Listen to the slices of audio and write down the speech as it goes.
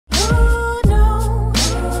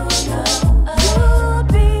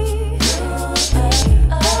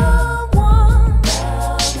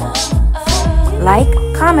like,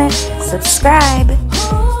 comment, subscribe.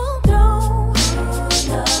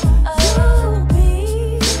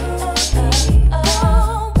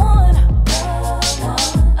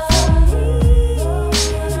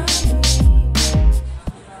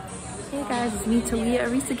 Hey guys, it's me, Talia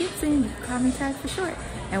Arisa Gibson. You can call me Tag for short.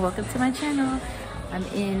 And welcome to my channel. I'm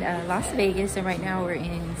in Las Vegas, and right now we're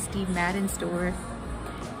in Steve Madden's store.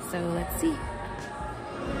 So let's see.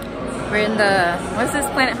 We're in the, what's this,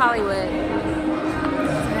 Planet Hollywood.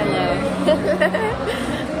 Hello.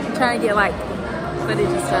 I'm trying to get like footage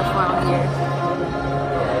and stuff while I'm here.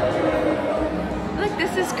 Look,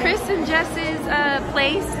 this is Chris and Jess's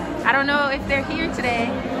place. I don't know if they're here today.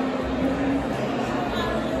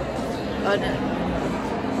 Oh no.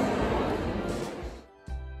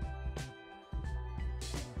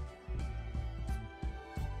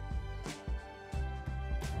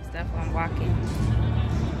 Stuff I'm walking.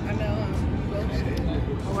 I know.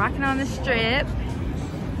 We're walking on the strip.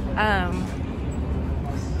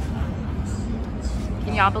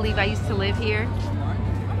 Can y'all believe I used to live here?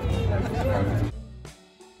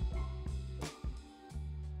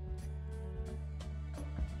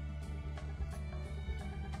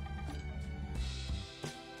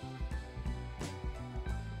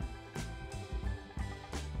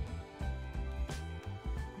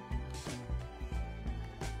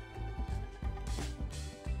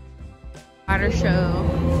 Water show.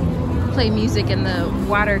 Play music and the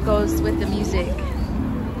water goes with the music.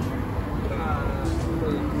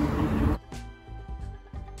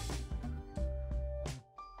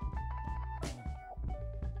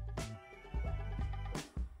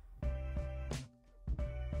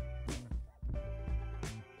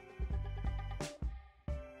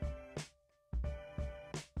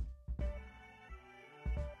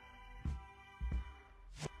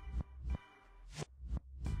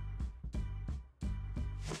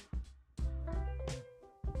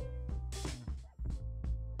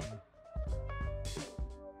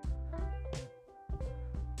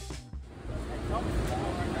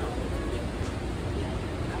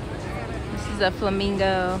 This is a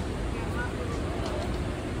flamingo.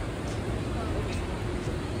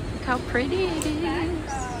 Look how pretty it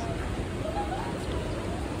is.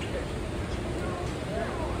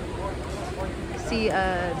 See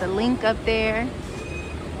the link up there.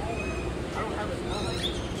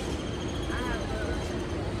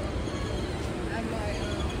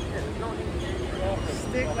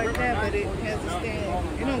 Stick like that, but it has a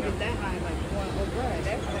stand. You don't get that high like one. Oh, God,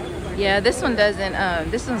 that's Yeah, this one doesn't.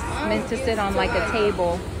 This one's meant to sit on like a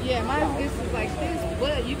table. Yeah, mine this is like this,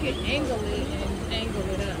 but you can angle it and angle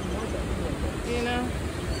it up. You know?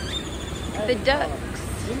 The ducks,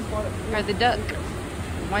 or the duck.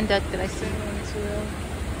 One duck that I see.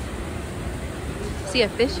 See a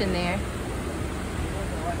fish in there.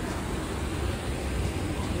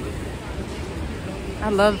 I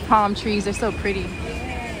love palm trees. They're so pretty.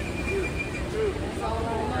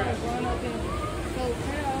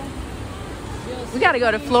 We gotta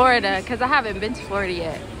go to Florida because I haven't been to Florida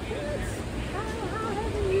yet.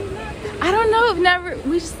 I don't know.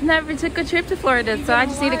 We just never took a trip to Florida, so I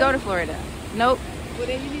just need to go to Florida. Nope. Well,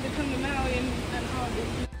 then you need to come to Maui and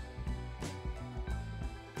August.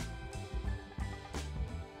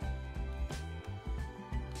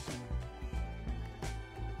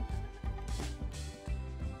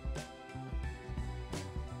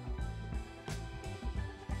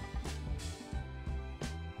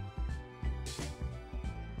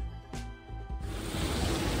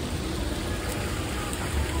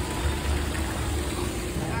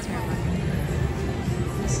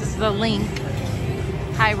 This is the Link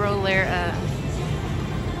high roller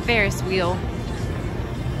Ferris wheel.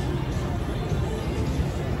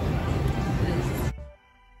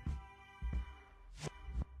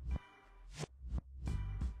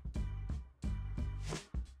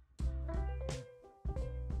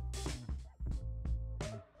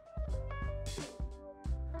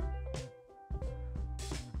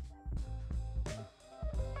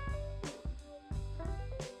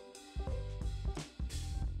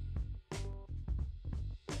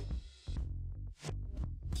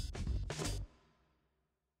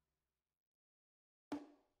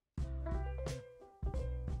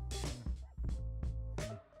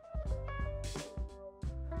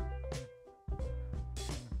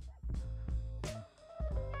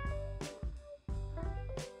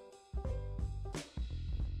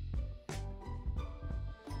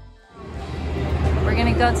 We're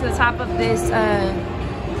gonna go to the top of this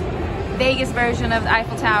Vegas version of the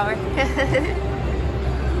Eiffel Tower.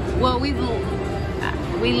 Well, we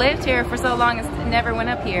lived here for so long and never went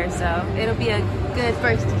up here, so it'll be a good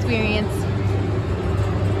first experience.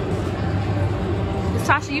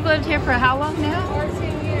 Tasha, you've lived here for how long now?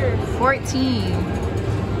 14 years. 14.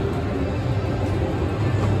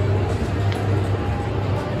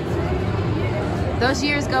 Those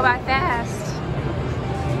years go by fast.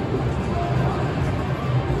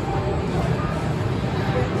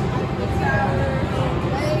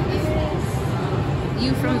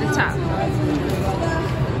 You from the top.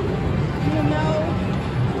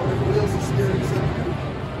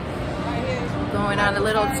 Going on a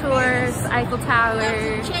little tour, Eiffel Tower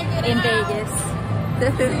in Vegas.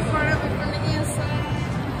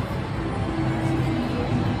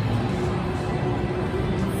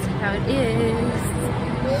 See how it is.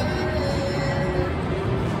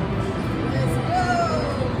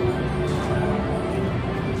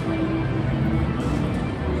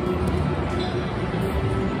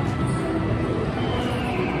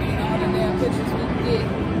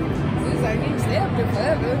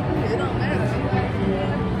 It don't matter.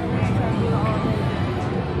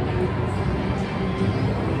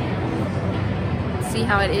 See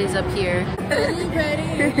how it is up here. Petty,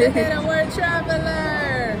 look at a word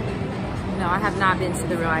traveler. No, I have not been to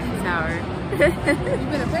the real Eiffel Tower. You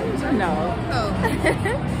been a Paris? No. Oh.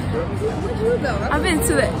 Where'd you go? I've been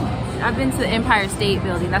to the Empire State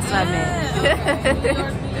Building. That's what I meant. Okay. New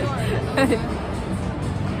York.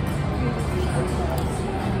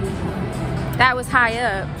 That was high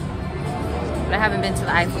up, but I haven't been to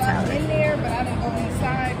the Eiffel I've Tower. been there, but I didn't go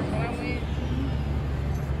inside when I went.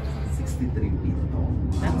 63 feet tall.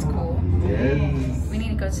 That's cool. Yes. We need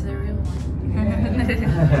to go to the real one.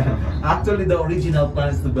 Actually, the original plan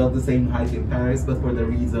is to build the same height in Paris, but for the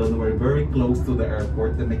reason we're very close to the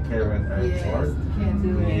airport, the McCarran Airport. Can't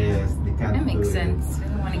do it. Yes, they can't That makes do sense. We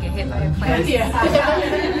don't want to get hit by a plane.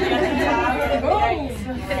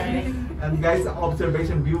 And guys,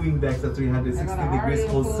 observation viewing decks at 360 degrees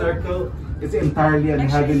full circle. It's entirely and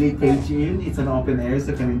heavily caged in. It's an open air,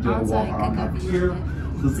 so you can enjoy Outside, walk around good up view. here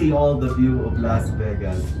to see all the view of Las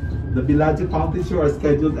Vegas. The Bellagio fountain show are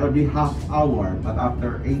scheduled every half hour, but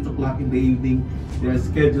after 8 o'clock in the evening, they are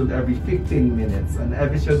scheduled every 15 minutes. And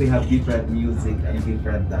every show they have different music and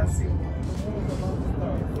different dancing.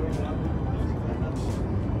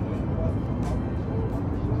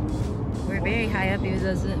 We're very high up. It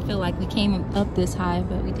doesn't feel like we came up this high,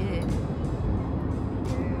 but we did.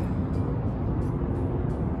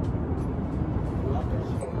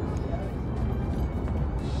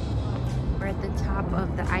 We're at the top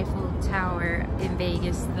of the Eiffel Tower in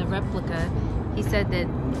Vegas, the replica. He said that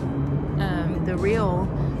the real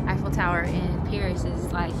Eiffel Tower in Paris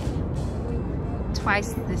is like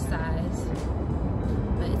twice this size.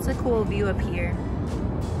 But it's a cool view up here.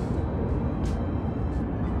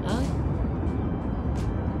 Oh,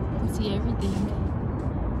 you can see everything.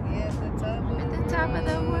 Yeah, at The top of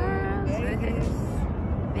the world. Vegas.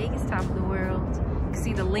 Vegas, top of the world. You can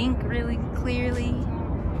see the link really clearly.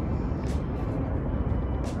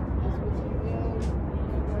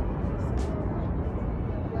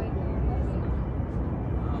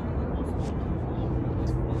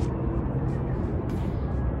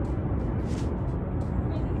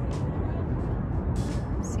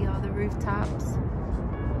 See all the rooftops.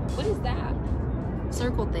 What is that?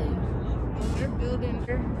 Circle thing. They're building.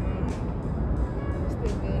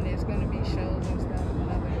 Still building. There's gonna be shows and stuff.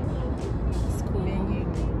 Another It's cool. venue.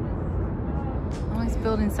 Always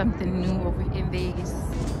building something new over in Vegas.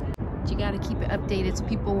 But you gotta keep it updated so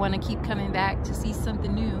people want to keep coming back to see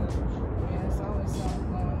something new. Yeah, it's always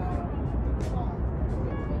something going on.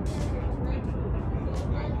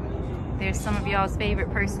 There's some of y'all's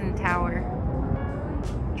favorite person tower.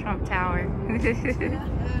 Trump Tower. Great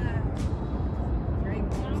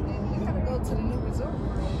ones. And we gotta go to the new resort. We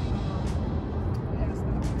gotta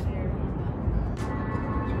stop there.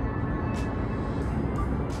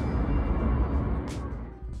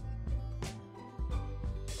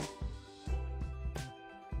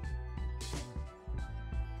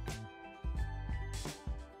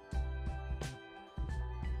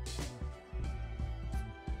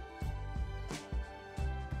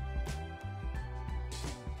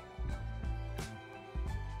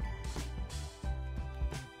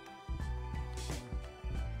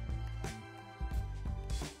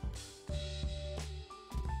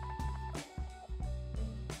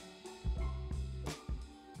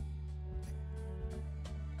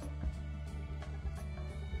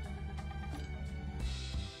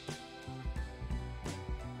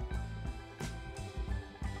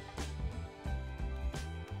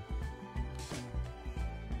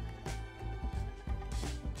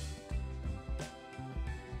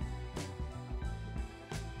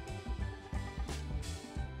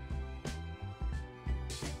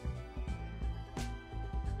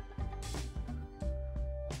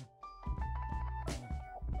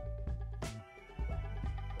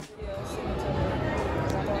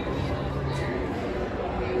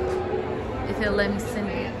 If he'll let me send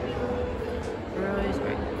it.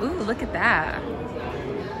 Ooh, look at that.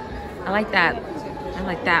 I like that. I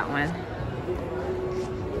like that one.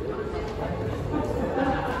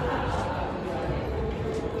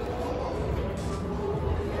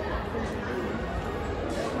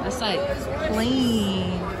 That's like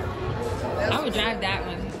clean. I would drive that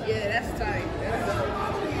one. Yeah, that's tight. That's dope.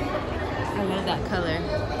 I love that color.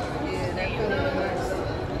 Yeah, that color is nice.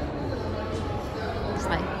 It's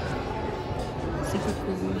like super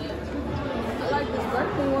cool. I like this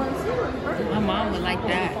purple one too. My mom would like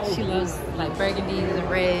that. She loves like burgundies and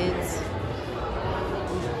reds.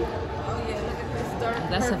 Oh yeah, look at this dark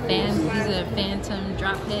That's a purple fan. These slider. are Phantom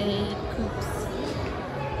drop head coupes.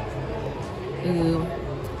 Ooh.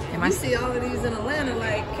 And my You see all of these in Atlanta,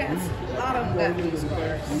 like cats. A lot of them got these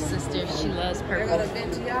cars. sister, she loves They're purple. gonna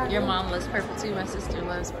Bentayga. Your mom loves purple too. My sister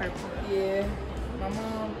loves purple. Yeah. My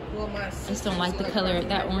mom, well, my I just don't like the color.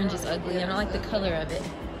 That orange is ugly. I don't like the color of it.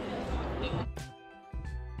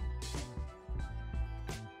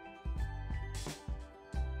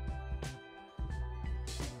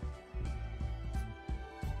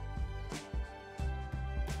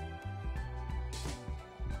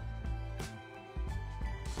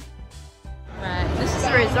 Right. This is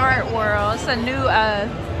Resort World. It's a new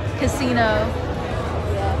casino.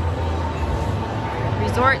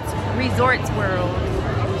 Resorts World.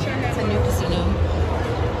 It's a new casino.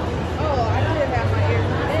 Oh, I did have my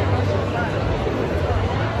earphones.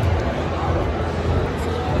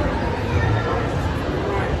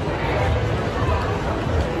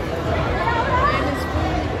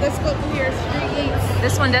 Let's go over here, street eats.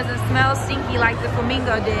 This one doesn't smell stinky like the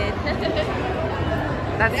Flamingo did.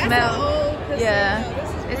 That That's smell. an old casino. Yeah. This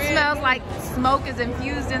is It brand smells new. like smoke is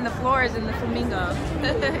infused in the floors in the Flamingo.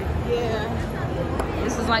 Yeah.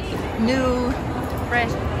 This is like new,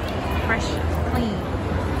 fresh, clean.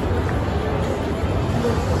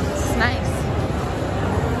 It's nice.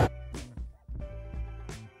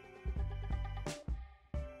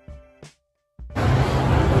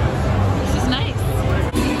 This is nice.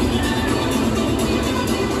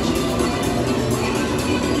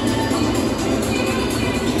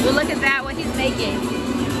 Well, look at that, what he's making.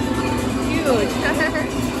 Huge.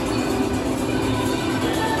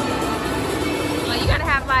 Well, you gotta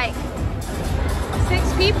have like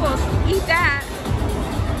 6 people eat that.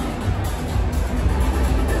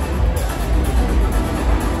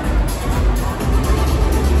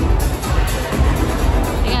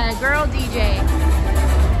 They got a girl DJ.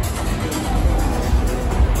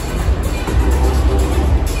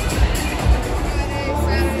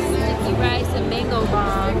 Sticky rice and mango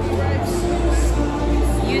bomb.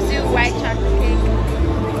 Yuzu white chocolate cake.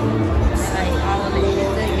 I like all of it.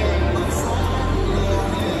 It's so good.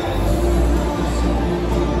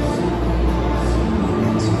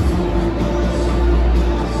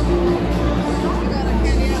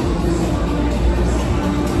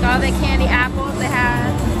 All the candy apples they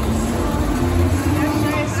have.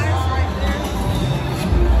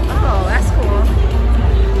 Oh, that's cool.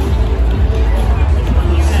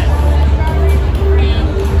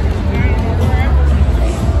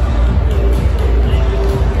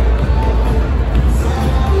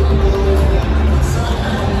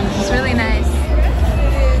 It's really nice.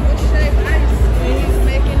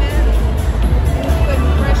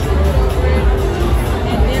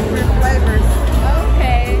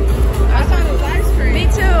 Okay. Me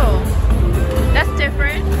too. That's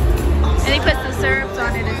different. And he puts the syrups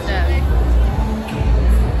on it and stuff.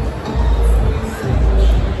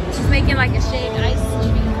 She's making like a shaved ice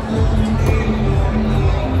cream.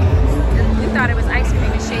 We thought it was ice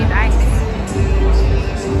cream and shaved ice.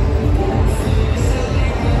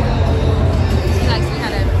 She likes me how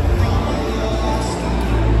to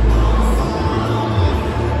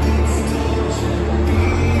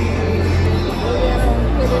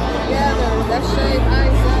That shaved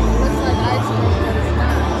ice, that looks like ice cream, but it's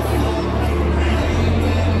not.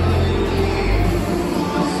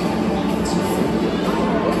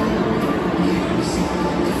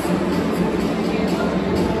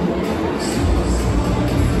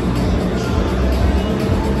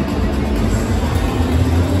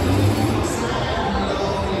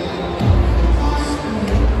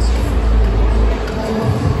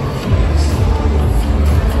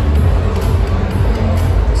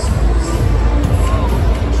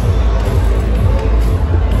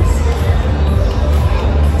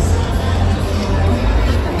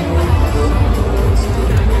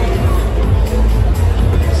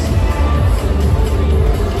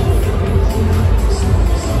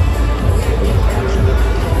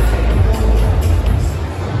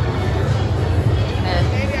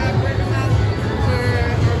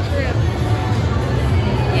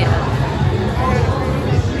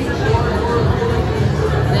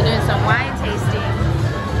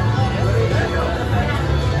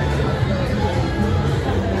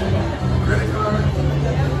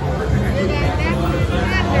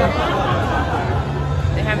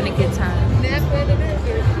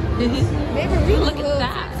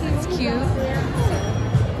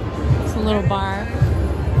 little bar.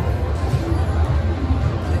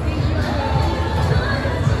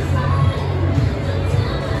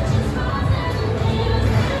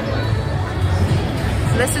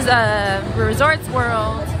 So this is a Resorts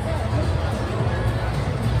World.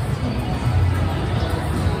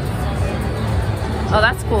 Oh,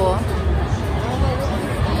 that's cool.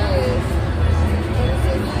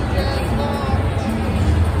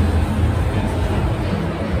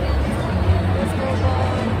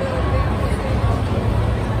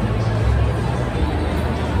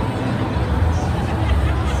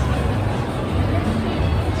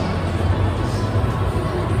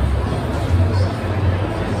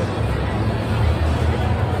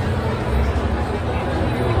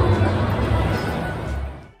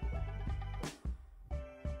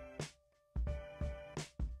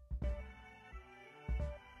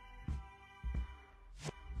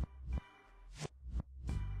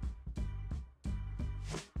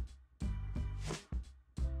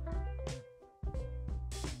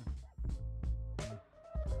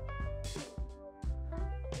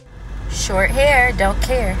 Short hair, don't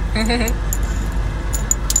care.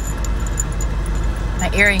 My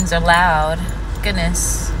earrings are loud.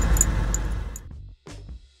 Goodness.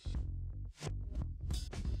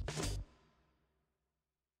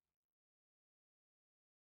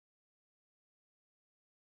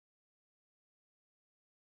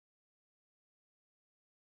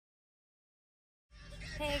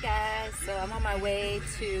 Hey guys, so I'm on my way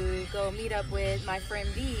to go meet up with my friend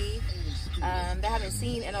V that I haven't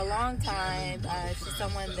seen in a long time. She's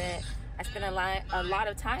someone that I spent a lot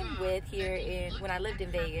of time with here when I lived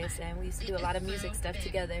in Vegas, and we used to do a lot of music stuff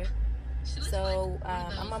together. So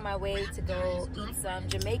I'm on my way to go eat some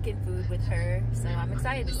Jamaican food with her, so I'm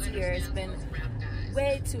excited to see her. It's been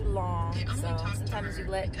way too long, so sometimes you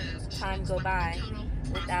let time go by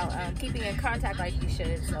without keeping in contact like you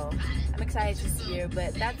should. So I'm excited to see her,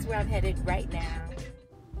 but that's where I'm headed right now.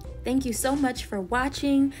 Thank you so much for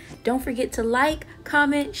watching. Don't forget to like,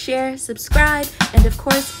 comment, share, subscribe, and of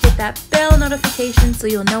course hit that bell notification so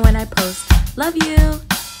you'll know when I post. Love you!